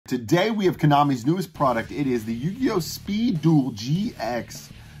Today we have Konami's newest product. It is the Yu-Gi-Oh! Speed Duel GX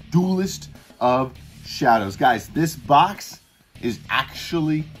Duelist of Shadows. Guys, this box is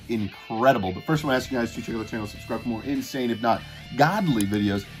actually incredible. But first I want to ask you guys to check out the channel, subscribe for more insane, if not godly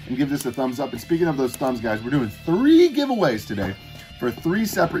videos, and give this a thumbs up. And speaking of those thumbs, guys, we're doing 3 giveaways today for 3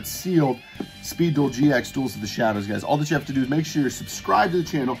 separate sealed Speed Duel GX Duels of the Shadows, guys. All that you have to do is make sure you're subscribed to the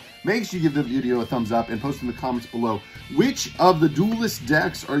channel, make sure you give the video a thumbs up, and post in the comments below which of the Duelist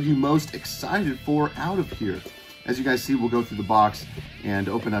decks are you most excited for out of here. As you guys see, we'll go through the box and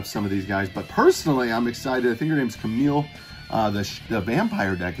open up some of these guys. But personally, I'm excited. I think her name's Camille. The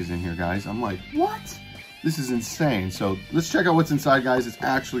Vampire deck is in here, guys. I'm like, what? This is insane. So let's check out what's inside, guys. It's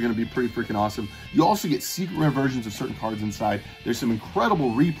actually going to be pretty freaking awesome. You also get secret rare versions of certain cards inside. There's some incredible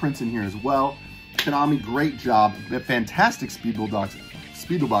reprints in here as well. Konami, great job. Fantastic Speed Duel box.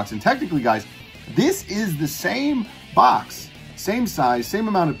 And technically, guys, this is the same box, same size, same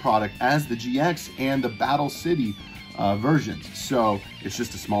amount of product as the GX and the Battle City versions. So it's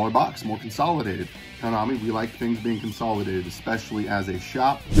just a smaller box, more consolidated. Konami, we like things being consolidated, especially as a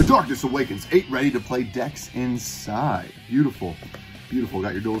shop. The Darkness Awakens, 8 ready to play decks inside. Beautiful, beautiful.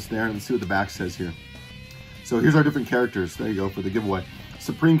 Got your duels there. Let's see what the back says here. So here's our different characters. There you go for the giveaway.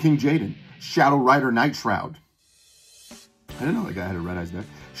 Supreme King Jaden, Shadow Rider Night Shroud. I didn't know that guy had a red eyes there.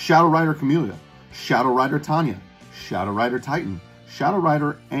 Shadow Rider Camellia, Shadow Rider Tanya, Shadow Rider Titan, Shadow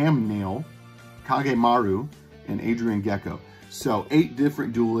Rider Amnail, Kagemaru, and Adrian Gecko. So 8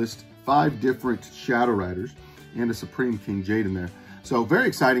 different duelists, 5 different Shadow Riders, and a Supreme King Jade in there. So very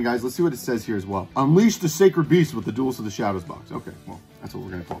exciting, guys. Let's see what it says here as well. Unleash the Sacred Beast with the Duels of the Shadows box. Okay, well, that's what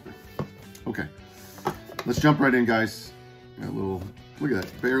we're gonna call it. Okay, let's jump right in, guys. Got a little, look at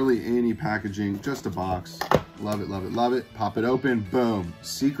that, barely any packaging, just a box. Love it, love it, love it. Pop it open, boom.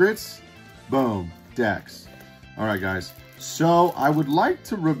 Secrets, boom, decks. All right, guys. So I would like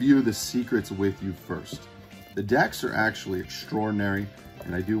to review the secrets with you first. The decks are actually extraordinary,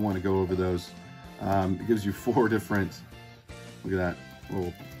 and I do want to go over those. It gives you 4 different, look at that,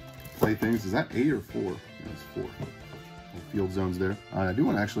 little playthings. Is that 8 or 4? Yeah, it's 4. Little field zones there. I do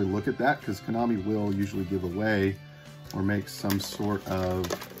want to actually look at that because Konami will usually give away or make some sort of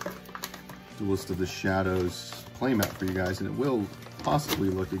Duelist of the Shadows playmat for you guys, and it will possibly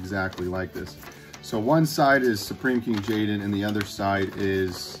look exactly like this. So one side is Supreme King Jaden, and the other side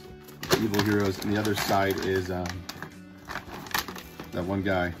is Evil Heroes, and the other side is that one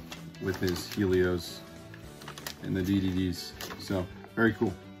guy with his Helios and the DDDs. So very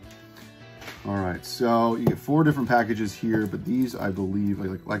cool. All right, so you get 4 different packages here, but these, I believe,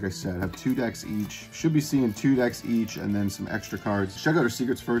 like I said, have 2 decks each. Should be seeing 2 decks each, and then some extra cards. Check out our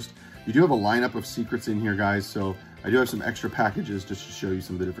secrets first. You do have a lineup of secrets in here, guys, so I do have some extra packages just to show you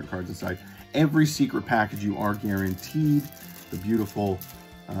some of the different cards inside. Every secret package, you are guaranteed the beautiful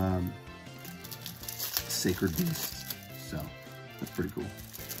Sacred Beast. So that's pretty cool.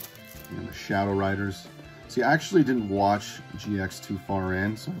 And the Shadow Riders. See, I actually didn't watch GX too far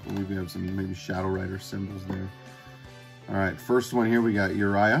in, so I believe we have some maybe Shadow Rider symbols there. All right, first one here, we got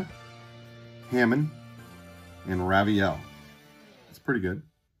Uriah, Hammond, and Raviel. That's pretty good.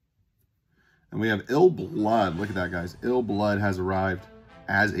 And we have Ill Blood. Look at that, guys. Ill Blood has arrived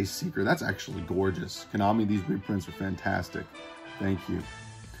as a secret. That's actually gorgeous. Konami, these reprints are fantastic. Thank you.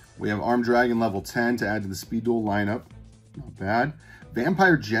 We have Armed Dragon level 10 to add to the Speed Duel lineup. Not bad.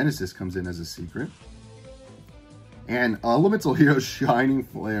 Vampire Genesis comes in as a secret. And Elemental Hero Shining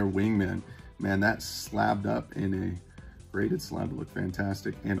Flare Wingman. Man, that's slabbed up in a graded slab to look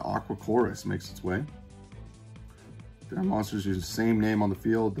fantastic. And Aqua Chorus makes its way. Our monsters use the same name on the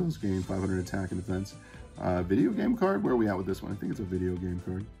field. Those gain 500 attack and defense. Video game card? Where are we at with this one? I think it's a video game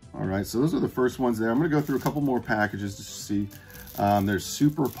card. All right, so those are the first ones there. I'm going to go through a couple more packages just to see. There's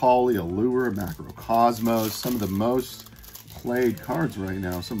Super Poly, Allure, Macrocosmos, some of the most played cards right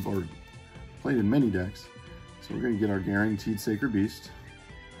now. Some are played in many decks. So we're going to get our guaranteed Sacred Beast.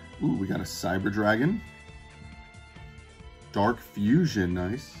 Ooh, we got a Cyber Dragon. Dark Fusion,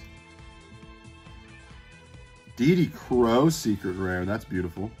 nice. Didi Crow secret rare, that's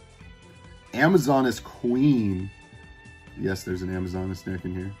beautiful. Amazoness Queen. Yes, there's an Amazoness deck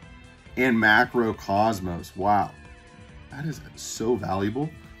in here. And Macrocosmos, wow. That is so valuable.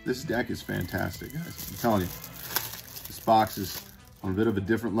 This deck is fantastic, guys. I'm telling you. This box is on a bit of a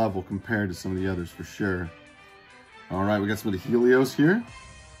different level compared to some of the others for sure. All right, we got some of the Helios here.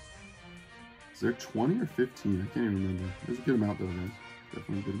 Is there 20 or 15? I can't even remember. There's a good amount though, guys.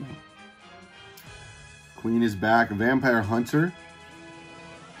 Definitely a good amount. Queen is back. Vampire Hunter.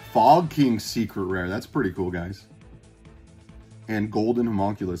 Fog King secret rare. That's pretty cool, guys. And Golden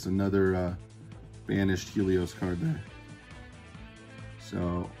Homunculus, another banished Helios card there.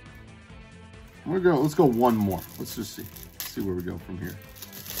 So Let's go one more. Let's just see where we go from here.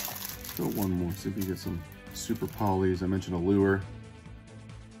 Let's go one more. See if we get some super polys. I mentioned Allure.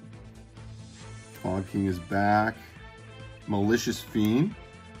 Fog King is back. Malicious Fiend.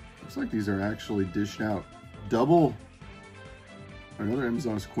 Looks like these are actually dished out. Double. Another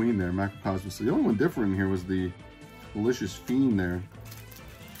Amazoness Queen there, Macrocosmos. The only one different in here was the Malicious Fiend there.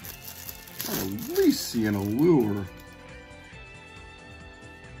 I'll at least see an Allure.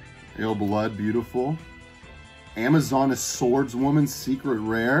 Ale Blood, beautiful. Amazoness Swordswoman, secret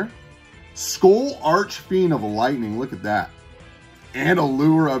rare. Skull Archfiend of Lightning, look at that. And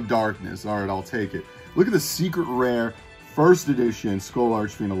Allure of Darkness. All right, I'll take it. Look at the secret rare, first edition Skull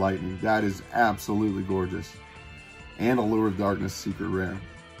Archfiend of Lightning. That is absolutely gorgeous. And Allure of Darkness, secret rare.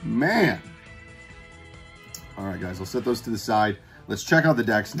 Man. All right, guys, I'll set those to the side. Let's check out the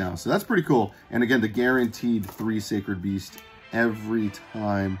decks now. So that's pretty cool. And again, the guaranteed 3 Sacred Beast every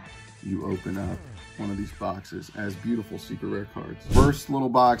time you open up one of these boxes as beautiful secret rare cards. First little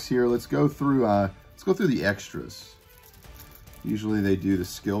box here. Let's go through the extras. Usually they do the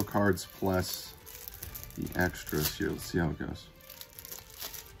skill cards plus the extras here. Let's see how it goes.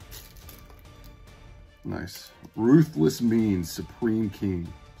 Nice. Ruthless Means, Supreme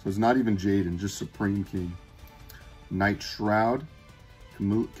King. So it's not even Jaden, just Supreme King. Night Shroud,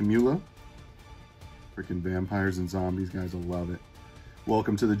 Camula. Freaking vampires and zombies, guys, I love it.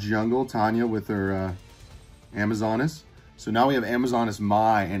 Welcome to the Jungle, Tanya with her Amazoness. So now we have Amazoness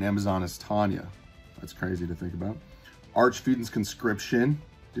Mai and Amazoness Tanya. That's crazy to think about. Archfiend's Conscription.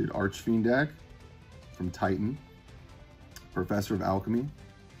 Dude, Archfiend deck from Titan. Professor of Alchemy.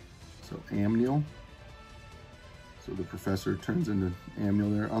 So Amneal. So the Professor turns into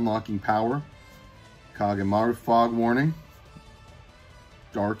Amneal there. Unlocking Power. Kagemaru, Fog Warning.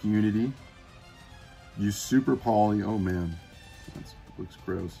 Dark Unity. Use Super Poly. Oh man, that looks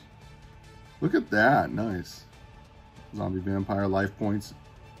gross. Look at that, nice. Zombie Vampire, life points.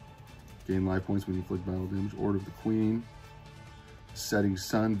 Gain life points when you inflict battle damage. Order of the Queen. Setting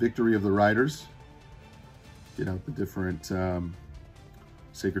Sun, Victory of the Riders. Get out the different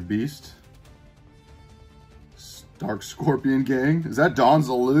Sacred Beast. Dark Scorpion Gang. Is that Dawn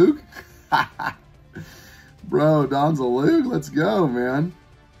Zalug? Bro, Dawn Zalug, let's go, man.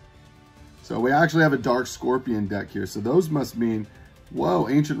 So we actually have a Dark Scorpion deck here. So those must mean, whoa,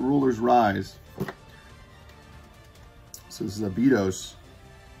 Ancient Rulers Rise. So this is Abydos.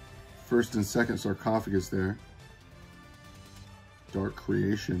 First and second sarcophagus there. Dark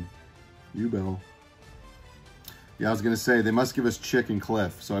Creation. Ubel. Yeah, I was going to say, they must give us Chick and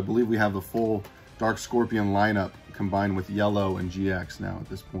Cliff. So I believe we have the full Dark Scorpion lineup combined with Yellow and GX now at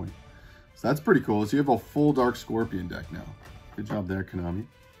this point. So that's pretty cool. So you have a full Dark Scorpion deck now. Good job there, Konami.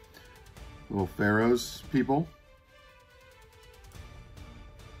 Little Pharaohs people.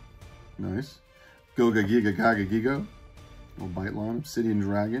 Nice. Goga Giga Gaga Gigo. Little Bitelon. Obsidian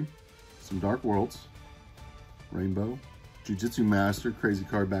Dragon. Some Dark Worlds. Rainbow. Jujutsu Master. Crazy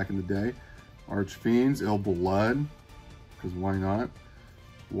card back in the day. Archfiends. Il Blood. Because why not?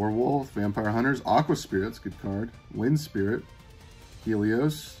 Warwolf. Vampire Hunters. Aqua Spirits. Good card. Wind Spirit.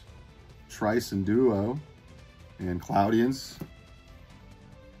 Helios. Trice and Duo. And Cloudians.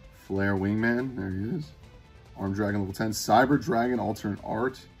 Flare Wingman, there he is. Armed Dragon level 10. Cyber Dragon, alternate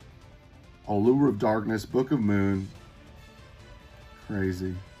art. Allure of Darkness, Book of Moon.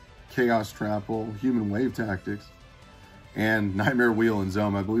 Crazy. Chaos Trapple, Human Wave Tactics. And Nightmare Wheel and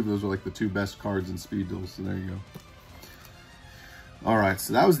Zome. I believe those are like the 2 best cards in Speed Duels, so there you go. All right,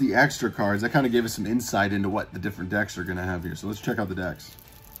 so that was the extra cards. That kind of gave us some insight into what the different decks are going to have here. So let's check out the decks.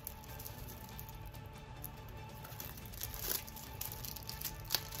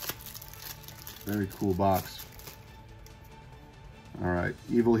 Very cool box. All right,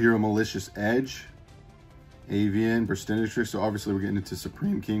 Evil Hero Malicious Edge, Avian, Burstinatrix. So obviously we're getting into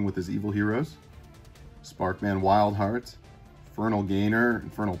Supreme King with his evil heroes. Sparkman Wildheart, Infernal Gainer,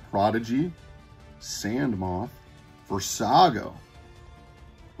 Infernal Prodigy, Sandmoth, Versago.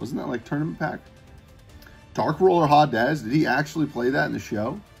 Wasn't that like tournament pack? Dark Roller Hadez. Did he actually play that in the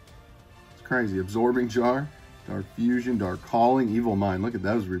show? It's crazy. Absorbing Jar, Dark Fusion, Dark Calling, Evil Mind. Look at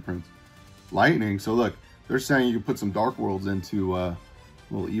those reprints. Lightning. So look, they're saying you can put some Dark Worlds into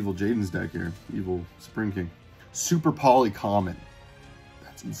little Evil Jaden's deck here. Evil Supreme King. Super Poly Common.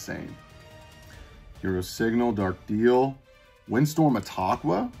 That's insane. Hero Signal, Dark Deal. Windstorm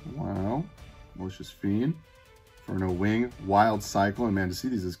Ataqua. Wow. Malicious Fiend. Inferno Wing. Wild Cyclone. Man, to see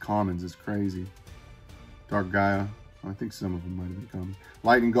these as commons is crazy. Dark Gaia. I think some of them might have been common.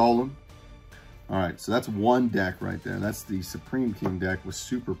 Lightning Golem. Alright, so that's one deck right there. That's the Supreme King deck with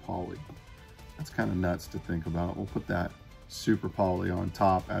Super Poly. That's kind of nuts to think about. We'll put that Super Poly on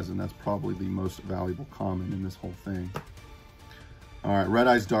top, as in that's probably the most valuable common in this whole thing. All right, Red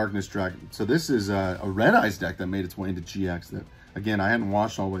Eyes Darkness Dragon. So this is a Red Eyes deck that made its way into GX that, again, I hadn't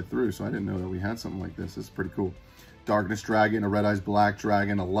watched all the way through, so I didn't know that we had something like this. This is pretty cool. Darkness Dragon, a Red Eyes Black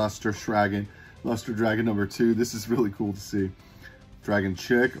Dragon, a Luster Dragon, Luster Dragon number 2. This is really cool to see. Dragon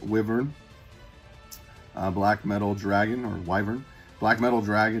Chick, Wyvern, Black Metal Dragon, or Wyvern, Black Metal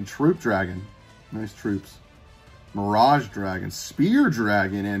Dragon, Troop Dragon. Nice troops. Mirage Dragon, Spear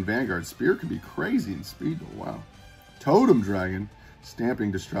Dragon, and Vanguard. Spear could be crazy in speed. Oh, wow. Totem Dragon,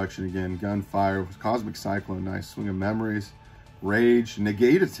 Stamping Destruction again, Gunfire, Cosmic Cyclone, nice. Swing of Memories, Rage,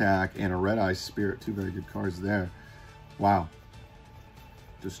 Negate Attack, and a Red Eye Spirit. 2 very good cards there. Wow.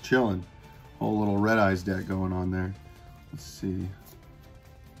 Just chilling. Whole little Red Eyes deck going on there. Let's see.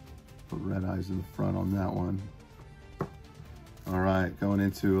 Put Red Eyes in the front on that one. All right, going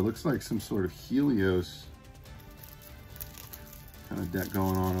into, it looks like some sort of Helios kind of deck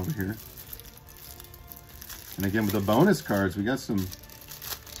going on over here. And again, with the bonus cards, we got some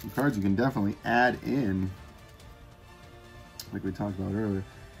cards you can definitely add in, like we talked about earlier.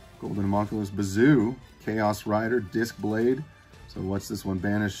 Golden Homunculus, Bazoo, Chaos Rider, Disc Blade. So what's this one?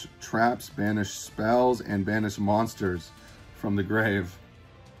 Banish traps, banish spells, and banish monsters from the grave.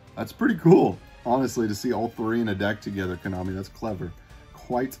 That's pretty cool, honestly, to see all 3 in a deck together, Konami. That's clever.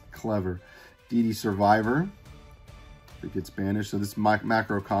 Quite clever. DD Survivor. It gets banished. So this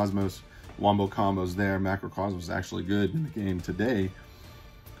Macrocosmos Wombo combos there. Macrocosmos is actually good in the game today.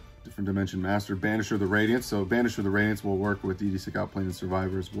 Different Dimension Master. Banisher the Radiance. So Banisher the Radiance will work with DD Sick Out Plane and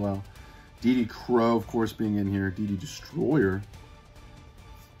Survivor as well. DD Crow, of course, being in here. DD Destroyer.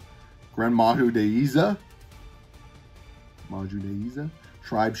 Grand Mahu Deiza.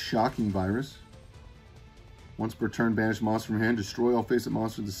 Tribe Shocking Virus. Once per turn, banish monster from hand. Destroy all face-up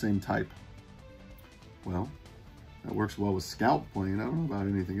monsters of the same type. Well, that works well with Scout Plane. I don't know about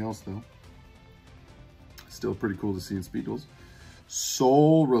anything else, though. Still pretty cool to see in Speed Duels.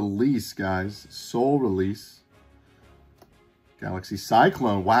 Soul Release, guys. Soul Release. Galaxy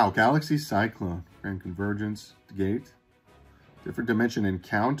Cyclone. Wow, Galaxy Cyclone. Grand Convergence. Gate. Different Dimension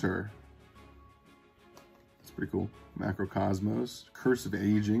Encounter. That's pretty cool. Macrocosmos. Curse of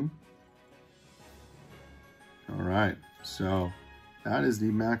Aging. All right, so that is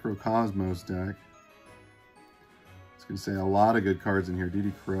the Macrocosmos deck. It's going to say a lot of good cards in here.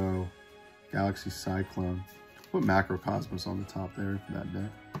 DD Crow, Galaxy Cyclone. Put Macrocosmos on the top there for that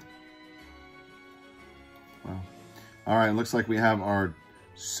deck. Wow. All right, looks like we have our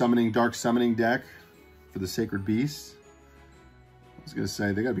Dark Summoning deck for the Sacred Beast. I was going to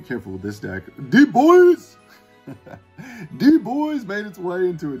say, they got to be careful with this deck. D-Boys! D-Boys made its way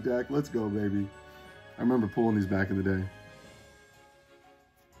into a deck. Let's go, baby. I remember pulling these back in the day.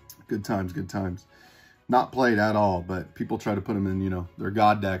 Good times, good times. Not played at all, but people try to put them in, you know, their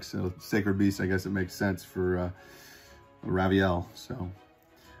god decks. So Sacred Beast, I guess it makes sense for Raviel. So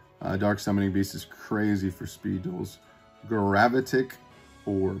Dark Summoning Beast is crazy for Speed Duels. Gravitic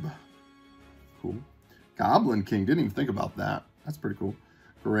Orb. Cool. Goblin King, didn't even think about that. That's pretty cool.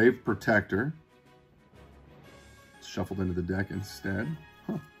 Grave Protector. Shuffled into the deck instead.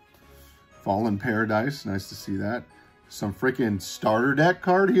 Huh. Fallen Paradise, nice to see that. Some freaking starter deck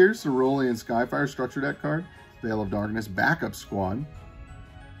card here. Cerulean Skyfire, structure deck card. Veil of Darkness, backup squad.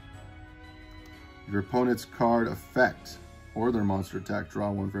 Your opponent's card effect or their monster attack,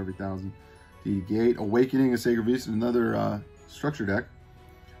 draw 1 for every 1,000. The Gate, Awakening, a Sacred Beast, another structure deck.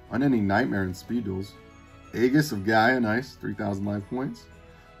 Unending Nightmare in Speed Duels. Aegis of Gaia, nice, 3,000 life points.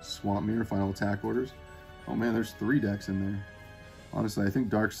 Swamp Mirror, final attack orders. Oh man, there's 3 decks in there. Honestly, I think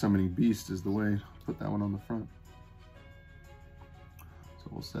Dark Summoning Beast is the way to put that one on the front. So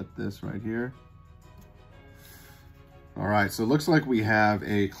we'll set this right here. All right, so it looks like we have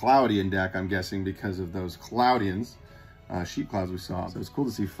a Cloudian deck, I'm guessing, because of those Cloudians, sheep clouds we saw. So it's cool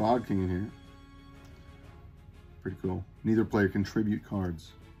to see Fog King in here. Pretty cool. Neither player contribute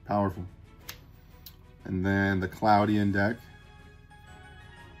cards. Powerful. And then the Cloudian deck.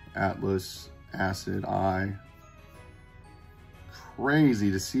 Atlas, Acid, Eye.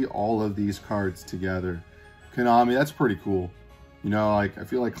 Crazy to see all of these cards together. Konami, that's pretty cool. You know, like, I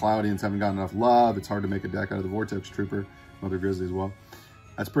feel like Cloudians haven't gotten enough love. It's hard to make a deck out of the Vortex Trooper. Mother Grizzly as well.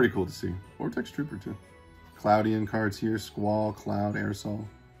 That's pretty cool to see. Vortex Trooper too. Cloudian cards here. Squall, Cloud, Aerosol,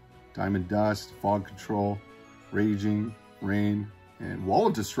 Diamond Dust, Fog Control, Raging, Rain, and Wall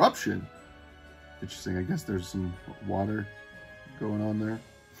of Disruption. Interesting. I guess there's some water going on there.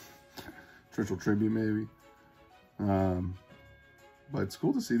 Torrential Tribute maybe. But it's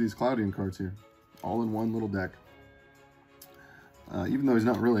cool to see these Cloudian cards here. All in one little deck. Even though he's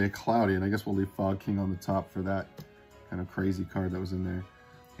not really a Cloudian, I guess we'll leave Fog King on the top for that kind of crazy card that was in there.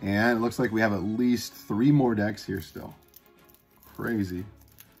 And it looks like we have at least 3 more decks here still. Crazy.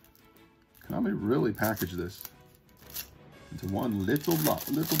 KONAMI really packaged this into one little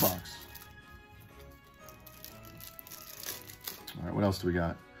box. All right, what else do we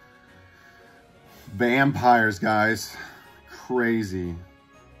got? Vampires, guys. Crazy.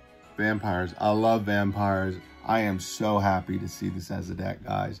 Vampires. I love vampires. I am so happy to see this as a deck,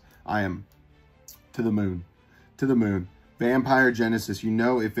 guys. I am to the moon. To the moon. Vampire Genesis. You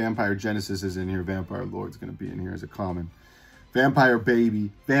know if Vampire Genesis is in here, Vampire Lord's going to be in here as a common. Vampire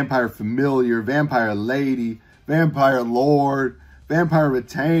Baby. Vampire Familiar. Vampire Lady. Vampire Lord. Vampire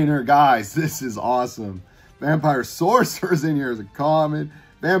Retainer. Guys, this is awesome. Vampire Sorcerer's in here as a common.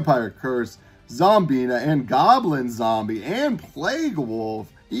 Vampire Curse. Zombina and Goblin Zombie and Plague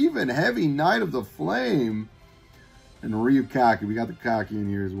Wolf. Even Heavy Knight of the Flame. And Ryukaki. We got the Kaki in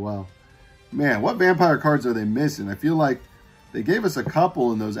here as well. Man, what vampire cards are they missing? I feel like they gave us a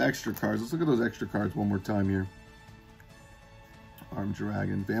couple in those extra cards. Let's look at those extra cards one more time here. Armed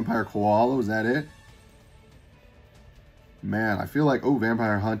Dragon. Vampire Koala. Was that it? Man, I feel like... Oh,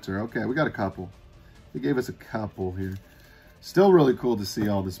 Vampire Hunter. Okay, we got a couple. They gave us a couple here. Still really cool to see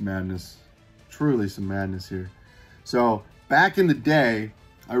all this madness. Truly some madness here. So, back in the day,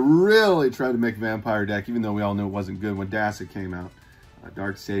 I really tried to make a vampire deck, even though we all knew it wasn't good when Dassett came out.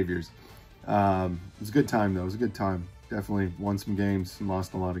 Dark Saviors. It was a good time, though. It was a good time. Definitely won some games and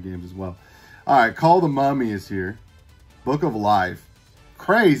lost a lot of games as well. All right, Call the Mummy is here. Book of Life.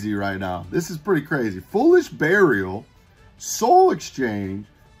 Crazy right now. This is pretty crazy. Foolish Burial, Soul Exchange,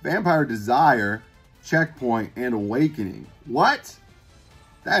 Vampire Desire, Checkpoint, and Awakening. What?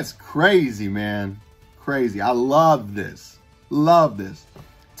 That's crazy, man. Crazy. I love this. Love this.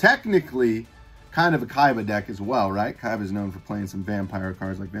 Technically, kind of a KAIBA deck as well, right? KAIBA is known for playing some vampire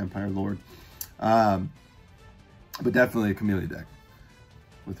cards like Vampire Lord. But definitely a Camellia deck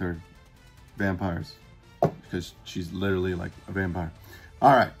with her vampires. Because she's literally like a vampire.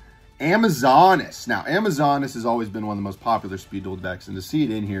 All right. Amazonas. Now, Amazonas has always been one of the most popular speed duel decks. And to see it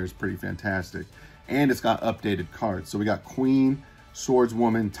in here is pretty fantastic. And it's got updated cards. So we got Queen,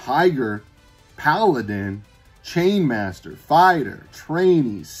 Swordswoman, Tiger, Paladin, Chainmaster, Fighter,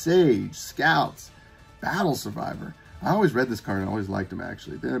 Trainee, Sage, Scouts, Battle Survivor. I always read this card and I always liked him,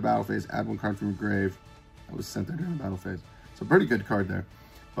 actually. Then a battle phase, add 1 card from your grave. I was sent there during the battle phase. So pretty good card there.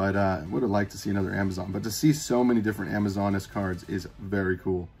 But I would have liked to see another Amazon. But to see so many different Amazonas cards is very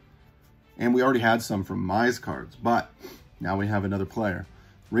cool. And we already had some from Mai's cards. But now we have another player.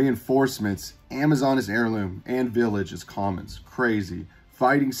 Reinforcements, Amazonas Heirloom, and Village is commons. Crazy.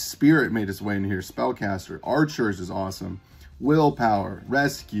 Fighting Spirit made its way in here. Spellcaster. Archers is awesome. Willpower.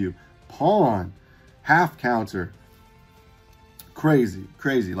 Rescue. Pawn. Half Counter. Crazy.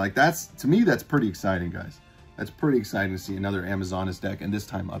 Crazy. Like, that's, to me, that's pretty exciting, guys. That's pretty exciting to see another Amazonas deck, and this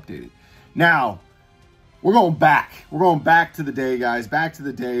time updated. Now, we're going back. We're going back to the day, guys. Back to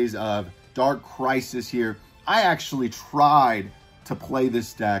the days of Dark Crisis here. I actually tried to play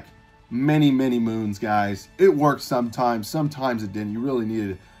this deck many moons, guys. It worked sometimes. Sometimes it didn't. You really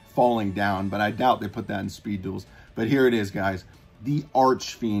needed Falling Down, but I doubt they put that in speed duels. But here it is, guys. The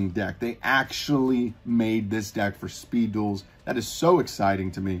Archfiend deck. They actually made this deck for speed duels. That is so exciting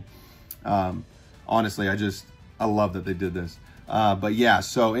to me. Honestly, I love that they did this. But yeah,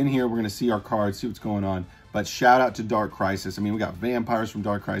 so in here, we're going to see our cards, see what's going on. But shout out to Dark Crisis. I mean, we got vampires from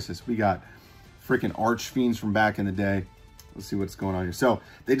Dark Crisis. We got freaking Archfiends from back in the day. Let's see what's going on here. So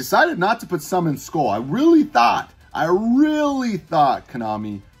they decided not to put Summon Skull. I really thought,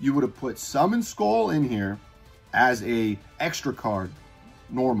 KONAMI, you would have put Summon Skull in here as a extra card,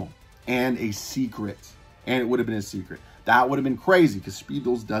 normal, and a secret. And it would have been a secret. That would have been crazy because Speed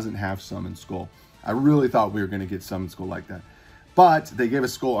Duels doesn't have Summon Skull. I really thought we were going to get Summon Skull like that. But they gave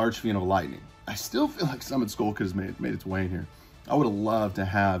us Skull Archfiend of Lightning. I still feel like Summon Skull could have made its way in here. I would have loved to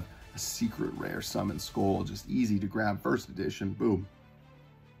have a secret rare Summon Skull. Just easy to grab, first edition. Boom.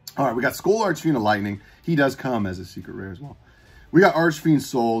 All right, we got Skull Archfiend of Lightning. He does come as a secret rare as well. We got Archfiend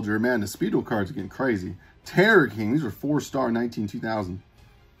Soldier. Man, the Speed Duel cards are getting crazy. Terror King. These are 4-star 19-2000.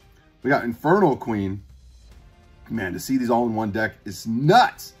 We got Infernal Queen. Man, to see these all in one deck is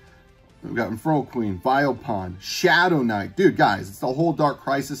nuts. We got Infernal Queen, Vile Pawn, Shadow Knight. Dude, guys, it's the whole Dark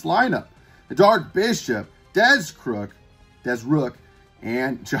Crisis lineup. The Dark Bishop, Desrook,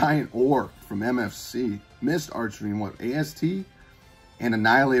 and Giant Orc from MFC. Mist Archfiend, what, AST? And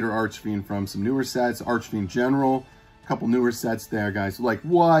Annihilator Archfiend from some newer sets. Archfiend General, a couple newer sets there, guys. So like,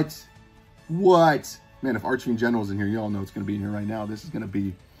 what? Man, if Archfiend General's in here, you all know it's going to be in here right now. This is going to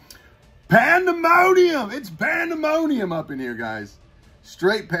be pandemonium. It's pandemonium up in here, guys.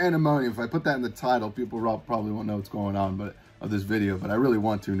 Straight pandemonium. If I put that in the title, people probably won't know what's going on of this video, but I really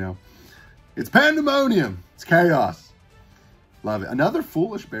want to now. It's pandemonium. It's chaos. Love it. Another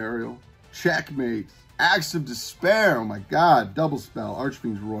Foolish Burial. Checkmate. Acts of Despair. Oh my God. Double Spell.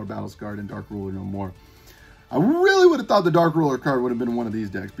 Archfiend's Roar. Battlescarred, and Dark Ruler no more. I really would have thought the Dark Ruler card would have been in one of these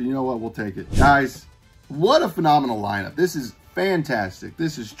decks, but you know what? We'll take it. Guys, what a phenomenal lineup. This is fantastic.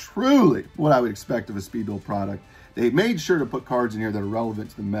 This is truly what I would expect of a Speed Duel product. They made sure to put cards in here that are relevant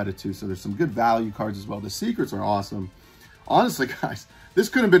to the meta too, so there's some good value cards as well. The secrets are awesome. Honestly, guys, this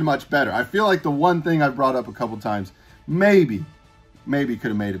couldn't have been much better. I feel like the one thing I brought up a couple times, maybe could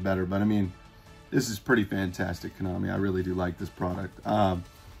have made it better, but I mean, this is pretty fantastic, Konami. I really do like this product.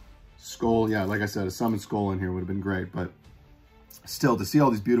 Skull, yeah, like I said, a Summon Skull in here would have been great, but still, to see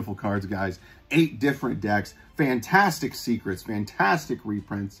all these beautiful cards, guys, 8 different decks, fantastic secrets, fantastic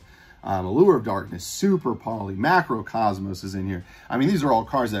reprints, Allure of Darkness, Super Poly, Macrocosmos is in here. I mean, these are all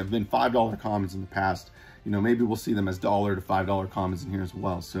cards that have been $5 commons in the past. You know, maybe we'll see them as $1 to $5 commons in here as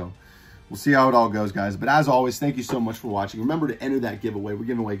well. So we'll see how it all goes, guys. But as always, thank you so much for watching. Remember to enter that giveaway. We're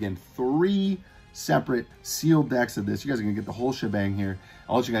giving away, again, 3 separate sealed decks of this. You guys are going to get the whole shebang here.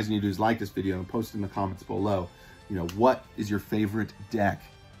 All you guys need to do is like this video and post it in the comments below. You know, what is your favorite deck?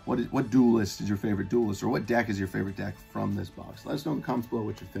 What duelist is your favorite duelist? Or what deck is your favorite deck from this box? Let us know in the comments below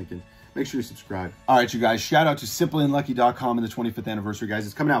what you're thinking. Make sure you subscribe. All right, you guys, shout out to SimplyUnlucky.com and the 25th anniversary, guys.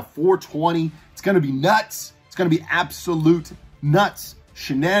 It's coming out 4/20. It's going to be nuts. It's going to be absolute nuts.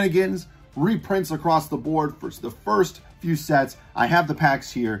 Shenanigans, reprints across the board for the first few sets. I have the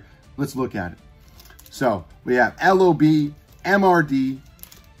packs here. Let's look at it. So we have LOB, MRD,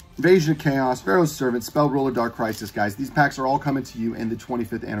 Invasion of Chaos, Pharaoh's Servant, Spell Roller, Dark Crisis, guys. These packs are all coming to you in the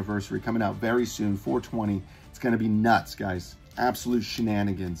 25th anniversary, coming out very soon, 4/20. It's going to be nuts, guys. Absolute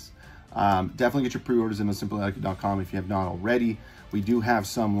shenanigans. Definitely get your pre-orders in on SimplyUnlucky.com if you have not already. We do have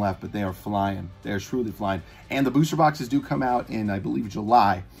some left, but they are flying. They are truly flying. And the booster boxes do come out in, I believe,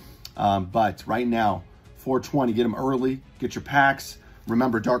 July. But right now, 4/20, get them early, get your packs.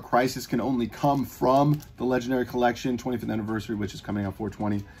 Remember, Dark Crisis can only come from the Legendary Collection 25th anniversary, which is coming out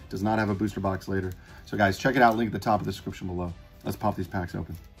 4/20. Does not have a booster box later. So guys, check it out. Link at the top of the description below. Let's pop these packs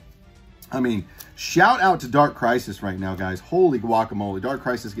open. I mean, shout out to Dark Crisis right now, guys. Holy guacamole. Dark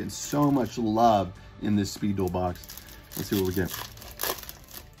Crisis getting so much love in this Speed Duel box. Let's see what we get.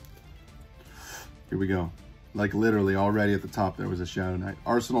 Here we go. Like literally already at the top there was a Shadow Knight.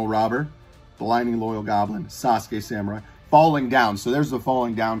 Arsenal Robber, Blinding Loyal Goblin, Sasuke Samurai, Falling Down. So there's the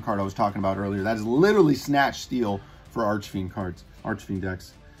Falling Down card I was talking about earlier. That is literally Snatch Steal for Archfiend cards, Archfiend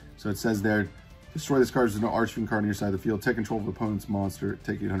decks. So it says there, destroy this card. There's no Archfiend card on your side of the field. Take control of the opponent's monster.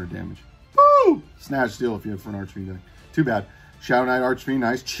 Take 800 damage. Woo! Snatch Steal if you have for an Archfiend deck. Too bad. Shadow Knight, Archfiend,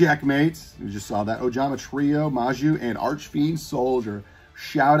 nice. Checkmates. We just saw that. Ojama Trio, Maju, and Archfiend Soldier.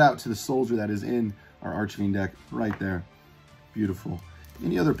 Shout out to the soldier that is in our Archfiend deck right there. Beautiful.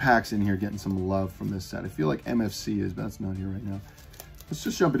 Any other packs in here getting some love from this set? I feel like MFC is, but that's not here right now. Let's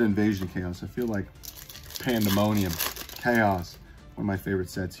just jump into Invasion of Chaos. I feel like Pandemonium, Chaos, one of my favorite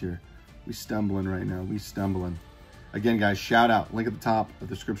sets here. We stumbling right now. We stumbling. Again, guys, shout out. Link at the top of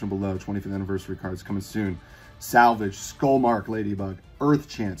the description below. 25th anniversary cards coming soon. Salvage, Skullmark, Ladybug, Earth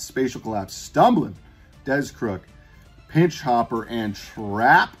Chant, Spatial Collapse, Stumbling, Des Crook, Pinch Hopper, and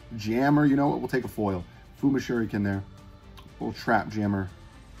Trap Jammer. You know what? We'll take a foil. Fuma Shuriken there. Little Trap Jammer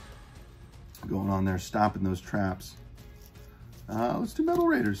going on there, stopping those traps. Let's do Metal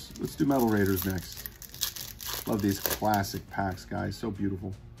Raiders. Let's do Metal Raiders next. Love these classic packs, guys. So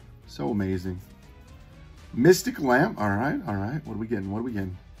beautiful. So amazing. Mystic Lamp. All right, all right. What are we getting? What are we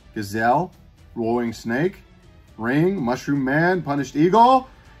getting? Gazelle, Roaring Snake, Ring, Mushroom Man, Punished Eagle,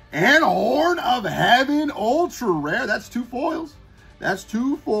 and Horn of Heaven Ultra Rare. That's 2 foils. That's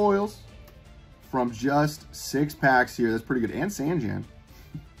 2 foils from just 6 packs here. That's pretty good. And Sanjan.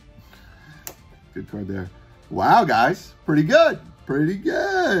 Good card there. Wow, guys. Pretty good. Pretty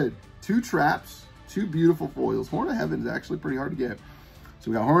good. 2 traps. 2 beautiful foils. Horn of Heaven is actually pretty hard to get.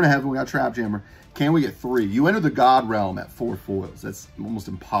 So we got Horn of Heaven. We got Trap Jammer. Can we get 3? You enter the God Realm at 4 foils. That's almost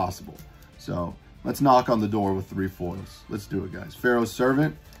impossible. So let's knock on the door with 3 foils. Let's do it, guys. Pharaoh's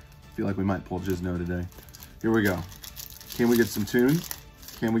Servant. I feel like we might pull Jizno today. Here we go. Can we get some tunes?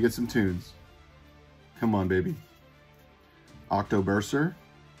 Can we get some tunes? Come on, baby. Octoburster,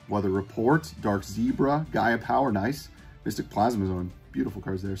 Weather Report, Dark Zebra, Gaia Power, nice. Mystic Plasma Zone, beautiful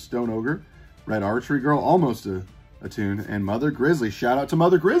cards there. Stone Ogre, Red Archery Girl, almost a tune. And Mother Grizzly, shout out to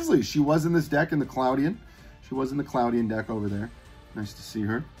Mother Grizzly. She was in this deck in the Cloudian. She was in the Cloudian deck over there. Nice to see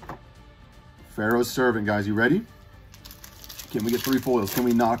her. Pharaoh's Servant, guys, you ready? Can we get 3 foils? Can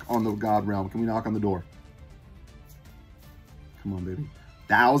we knock on the God Realm? Can we knock on the door? Come on, baby.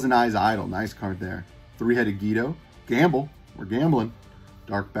 Thousand Eyes Idol. Nice card there. Three-Headed Guido. Gamble. We're gambling.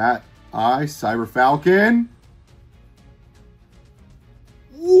 Dark Bat. Eye. Cyber Falcon.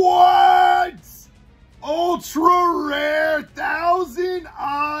 What? Ultra rare. Thousand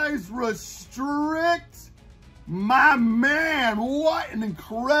Eyes Restrict. My man. What an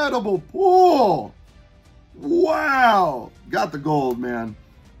incredible pull. Wow. Got the gold, man.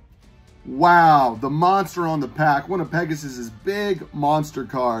 Wow. The monster on the pack. One of Pegasus's big monster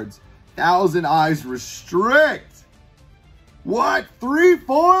cards. Thousand Eyes Restrict. What? 3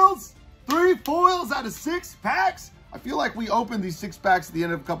 foils? 3 foils out of 6 packs? I feel like we opened these 6 packs at the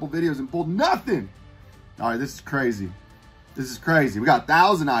end of a couple videos and pulled nothing. All right, this is crazy. This is crazy. We got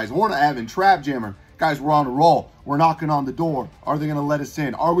Thousand Eyes, Hornet Evan, Trap Jammer. Guys, we're on a roll. We're knocking on the door. Are they going to let us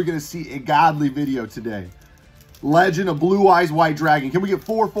in? Are we going to see a godly video today? Legend of Blue Eyes White Dragon. Can we get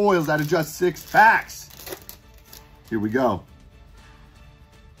 4 foils out of just 6 packs? Here we go.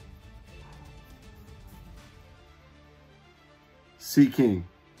 Sea King,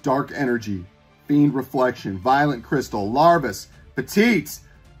 Dark Energy, Fiend Reflection, Violent Crystal, Larvus, Petites,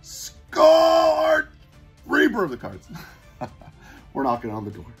 Scar, Reaper of the cards. We're knocking on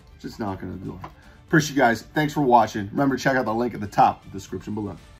the door. Just knocking on the door. Appreciate you guys. Thanks for watching. Remember to check out the link at the top of the description below.